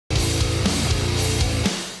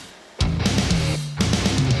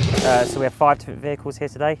So we have 5 different vehicles here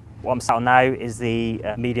today. What I'm sat on now is the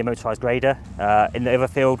medium motorised grader. In the other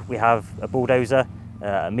field we have a bulldozer,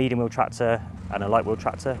 a medium wheel tractor and a light wheel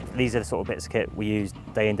tractor. These are the sort of bits of kit we use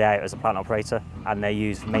day in, day out as a plant operator, and they're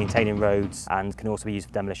used for maintaining roads and can also be used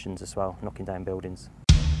for demolitions as well, knocking down buildings.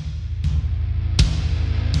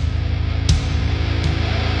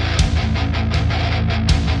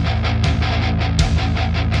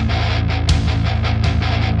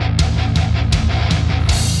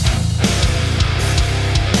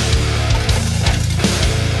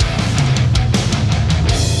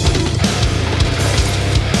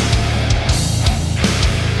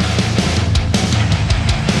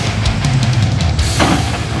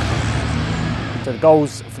 So the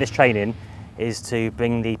goals for this training is to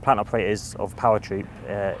bring the plant operators of Power Troop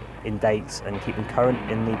in date and keep them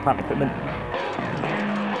current in the plant equipment.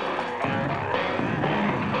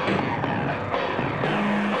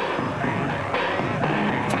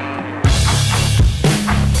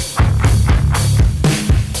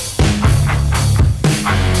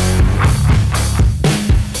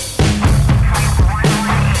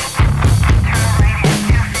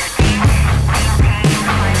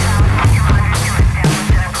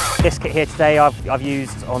 This kit here today I've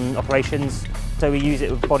used on operations, so we use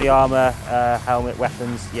it with body armour, helmet,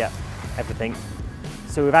 weapons, yeah, everything.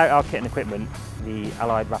 So without our kit and equipment, the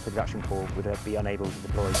Allied Rapid Reaction Corps would be unable to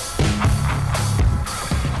deploy.